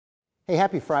Hey,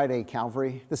 happy Friday,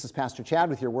 Calvary. This is Pastor Chad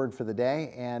with your word for the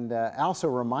day. And also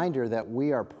a reminder that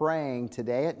we are praying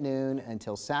today at noon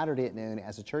until Saturday at noon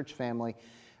as a church family.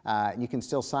 You can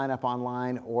still sign up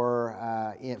online or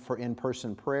for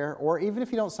in-person prayer. Or even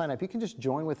if you don't sign up, you can just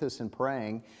join with us in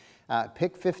praying.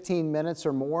 Pick 15 minutes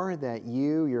or more that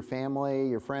you, your family,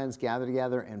 your friends gather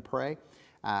together and pray.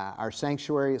 Our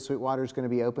sanctuary at Sweetwater is going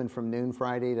to be open from noon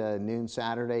Friday to noon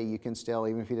Saturday. You can still,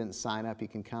 even if you didn't sign up, you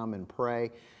can come and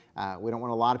pray. We don't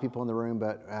want a lot of people in the room,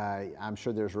 but I'm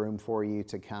sure there's room for you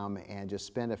to come and just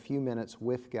spend a few minutes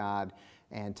with God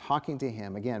and talking to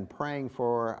Him. Again, praying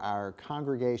for our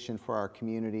congregation, for our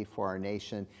community, for our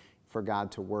nation, for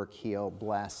God to work, heal,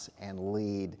 bless, and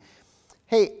lead.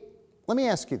 Hey, let me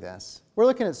ask you this. We're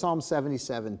looking at Psalm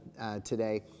 77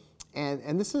 today,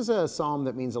 and this is a psalm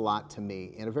that means a lot to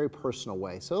me in a very personal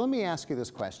way. So let me ask you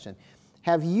this question.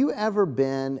 Have you ever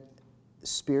been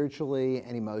spiritually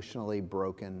and emotionally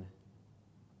broken?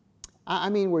 I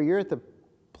mean, where you're at the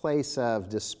place of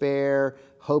despair,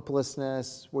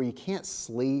 hopelessness, where you can't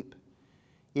sleep.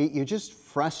 You're just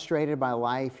frustrated by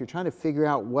life. You're trying to figure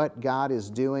out what God is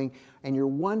doing, and you're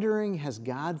wondering, has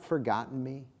God forgotten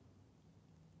me?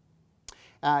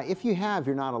 If you have,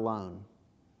 you're not alone.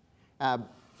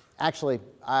 Actually,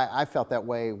 I felt that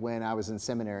way when I was in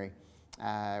seminary.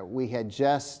 We had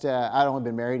just, I'd only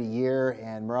been married a year,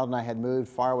 and Merle and I had moved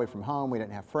far away from home. We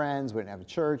didn't have friends. We didn't have a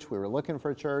church. We were looking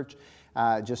for a church.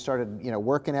 Just started,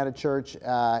 working at a church.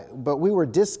 But we were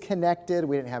disconnected.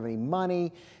 We didn't have any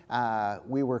money.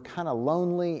 We were kind of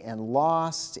lonely and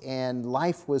lost, and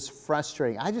life was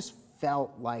frustrating. I just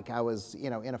felt like I was,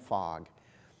 in a fog.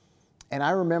 And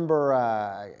I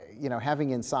remember,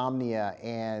 having insomnia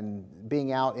and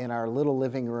being out in our little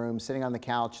living room, sitting on the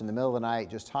couch in the middle of the night,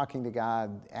 just talking to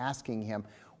God, asking Him,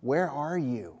 where are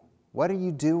you? What are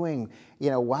you doing?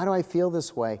 Why do I feel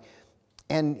this way?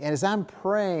 And as I'm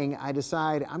praying, I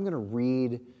decide I'm going to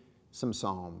read some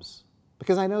Psalms.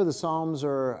 Because I know the Psalms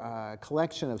are a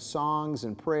collection of songs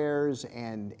and prayers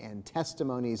and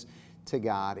testimonies to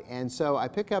God. And so I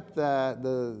pick up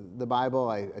the Bible,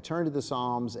 I turn to the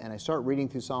Psalms, and I start reading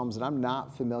through Psalms that I'm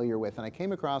not familiar with. And I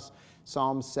came across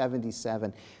Psalm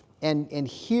 77. And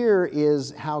here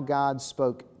is how God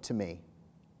spoke to me.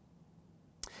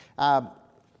 The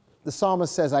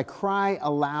psalmist says, I cry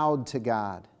aloud to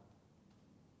God.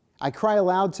 I cry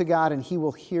aloud to God, and He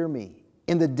will hear me.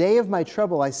 In the day of my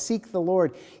trouble, I seek the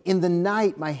Lord. In the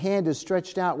night, my hand is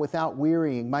stretched out without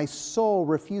wearying. My soul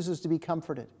refuses to be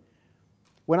comforted.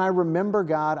 When I remember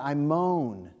God, I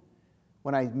moan.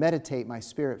 When I meditate, my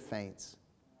spirit faints.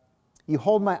 You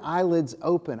hold my eyelids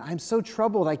open. I am so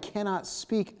troubled, I cannot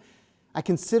speak. I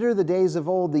consider the days of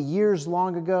old, the years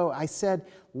long ago. I said,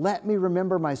 let me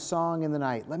remember my song in the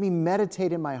night. Let me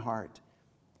meditate in my heart.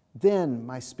 Then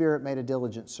my spirit made a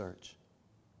diligent search.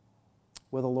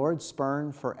 Will the Lord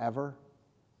spurn forever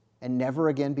and never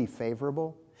again be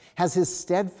favorable? Has His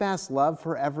steadfast love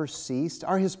forever ceased?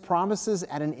 Are His promises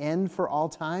at an end for all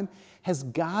time? Has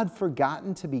God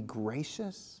forgotten to be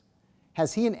gracious?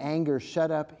 Has He in anger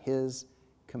shut up His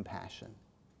compassion?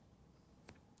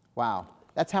 Wow,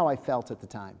 that's how I felt at the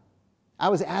time. I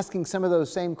was asking some of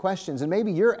those same questions, and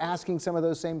maybe you're asking some of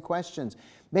those same questions.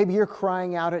 Maybe you're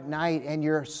crying out at night and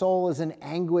your soul is in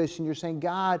anguish and you're saying,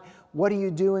 God, what are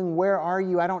you doing? Where are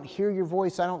you? I don't hear your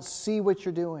voice. I don't see what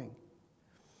you're doing.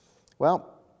 Well,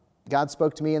 God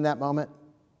spoke to me in that moment.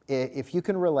 If you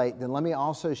can relate, then let me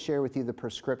also share with you the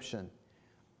prescription,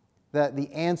 the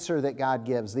answer that God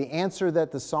gives, the answer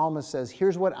that the psalmist says,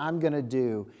 here's what I'm going to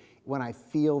do when I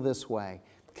feel this way,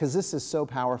 because this is so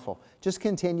powerful. Just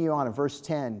continue on in verse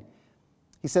 10.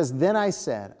 He says, then I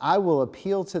said, I will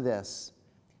appeal to this,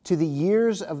 to the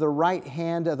years of the right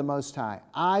hand of the Most High.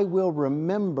 I will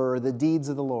remember the deeds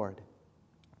of the Lord.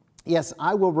 Yes,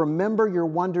 I will remember your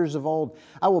wonders of old.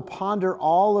 I will ponder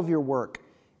all of your work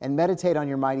and meditate on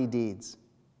your mighty deeds.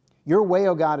 Your way,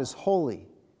 O God, is holy.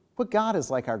 What God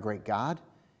is like our great God?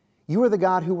 You are the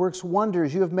God who works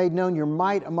wonders. You have made known your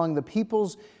might among the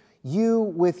peoples. You,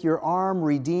 with your arm,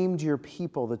 redeemed your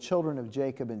people, the children of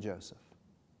Jacob and Joseph.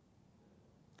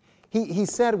 He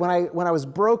said, when I was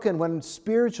broken, when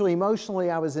spiritually, emotionally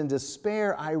I was in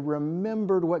despair, I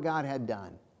remembered what God had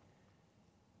done.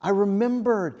 I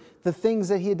remembered the things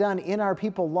that He had done in our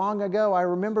people long ago. I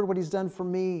remembered what He's done for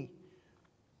me.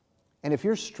 And if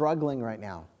you're struggling right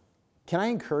now, can I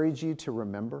encourage you to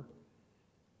remember?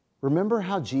 Remember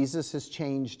how Jesus has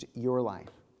changed your life.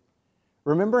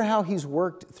 Remember how He's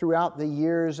worked throughout the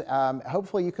years.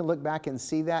 Hopefully you can look back and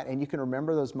see that, and you can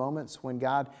remember those moments when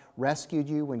God rescued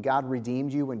you, when God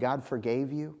redeemed you, when God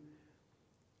forgave you.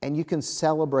 And you can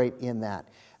celebrate in that.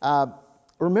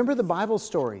 Remember the Bible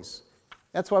stories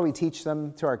That's why we teach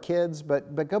them to our kids,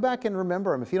 but go back and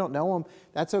remember them. If you don't know them,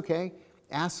 that's okay.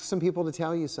 Ask some people to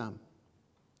tell you some.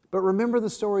 But remember the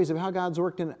stories of how God's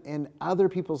worked in other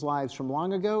people's lives from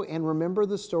long ago, and remember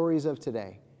the stories of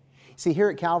today. See, here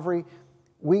at Calvary,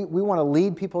 we want to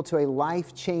lead people to a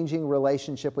life-changing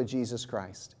relationship with Jesus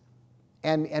Christ.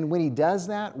 And when He does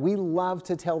that, we love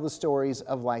to tell the stories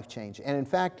of life change. And in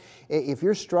fact, if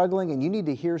you're struggling and you need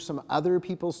to hear some other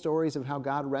people's stories of how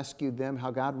God rescued them,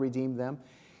 how God redeemed them,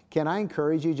 can I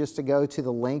encourage you just to go to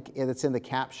the link that's in the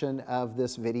caption of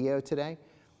this video today?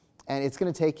 And it's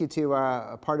going to take you to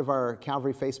a part of our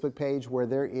Calvary Facebook page where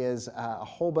there is a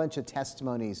whole bunch of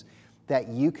testimonies that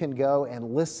you can go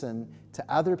and listen to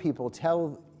other people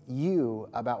tell you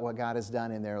about what God has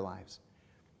done in their lives.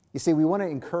 You see, we want to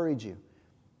encourage you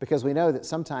because we know that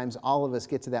sometimes all of us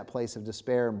get to that place of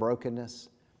despair and brokenness,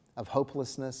 of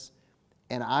hopelessness.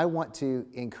 And I want to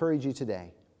encourage you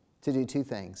today to do two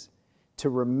things: to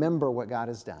remember what God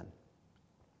has done,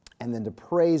 and then to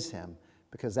praise Him,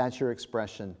 because that's your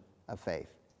expression of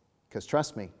faith. Because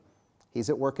trust me, He's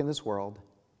at work in this world,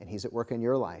 and He's at work in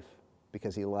your life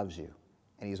because He loves you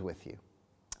and He's with you.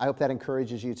 I hope that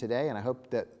encourages you today, and I hope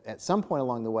that at some point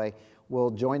along the way, we'll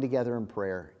join together in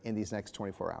prayer in these next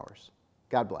 24 hours.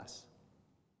 God bless.